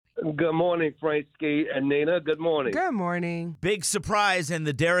Good morning, Frankie and Nina. Good morning. Good morning. Big surprise in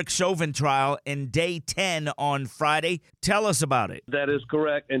the Derek Chauvin trial in day 10 on Friday. Tell us about it. That is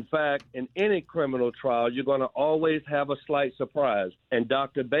correct. In fact, in any criminal trial, you're going to always have a slight surprise. And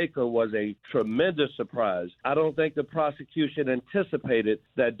Dr. Baker was a tremendous surprise. I don't think the prosecution anticipated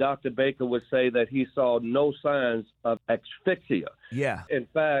that Dr. Baker would say that he saw no signs of asphyxia. Yeah. In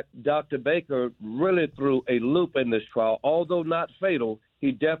fact, Dr. Baker really threw a loop in this trial, although not fatal.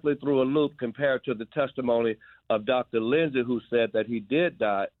 He definitely threw a loop compared to the testimony of Dr. Lindsay, who said that he did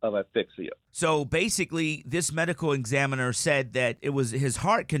die of asphyxia. So basically, this medical examiner said that it was his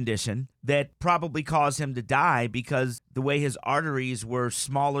heart condition that probably caused him to die because the way his arteries were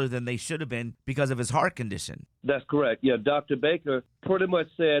smaller than they should have been because of his heart condition. That's correct. Yeah, Dr. Baker pretty much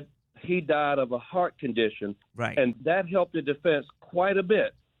said he died of a heart condition. Right. And that helped the defense quite a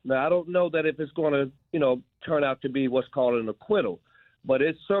bit. Now, I don't know that if it's going to, turn out to be what's called an acquittal, but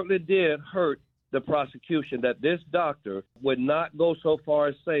it certainly did hurt the prosecution that this doctor would not go so far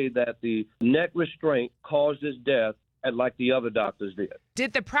as say that the neck restraint caused his death like the other doctors did.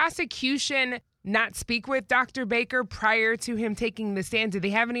 Did the prosecution not speak with Dr. Baker prior to him taking the stand? Did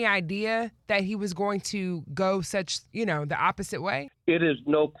they have any idea that he was going to go the opposite way? It is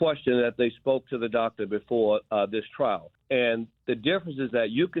no question that they spoke to the doctor before this trial. And the difference is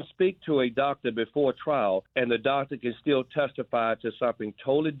that you can speak to a doctor before trial, and the doctor can still testify to something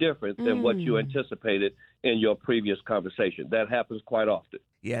totally different than what you anticipated in your previous conversation. That happens quite often.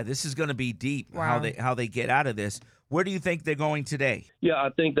 Yeah, this is going to be deep, Wow. how they get out of this. Where do you think they're going today? Yeah, I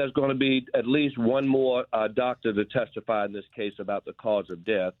think there's going to be at least one more doctor to testify in this case about the cause of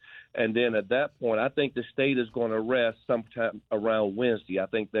death. And then at that point, I think the state is going to rest sometime around Wednesday. I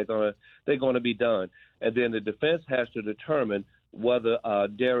think they're going to be done. And then the defense has to determine whether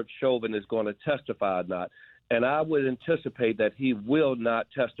Derek Chauvin is going to testify or not. And I would anticipate that he will not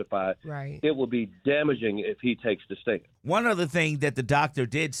testify. Right. It will be damaging if he takes the stand. One other thing that the doctor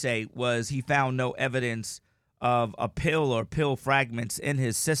did say was he found no evidence of a pill or pill fragments in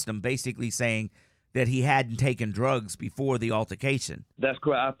his system, basically saying that he hadn't taken drugs before the altercation. That's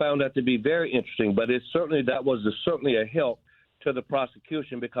correct. I found that to be very interesting, but that was certainly a help to the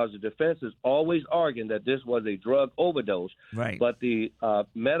prosecution because the defense is always arguing that this was a drug overdose. Right. But the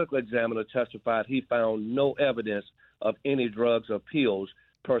medical examiner testified he found no evidence of any drugs or pills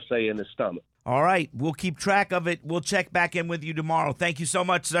per se in his stomach. All right. We'll keep track of it. We'll check back in with you tomorrow. Thank you so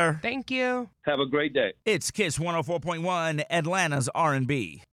much, sir. Thank you. Have a great day. It's KISS 104.1, Atlanta's R&B.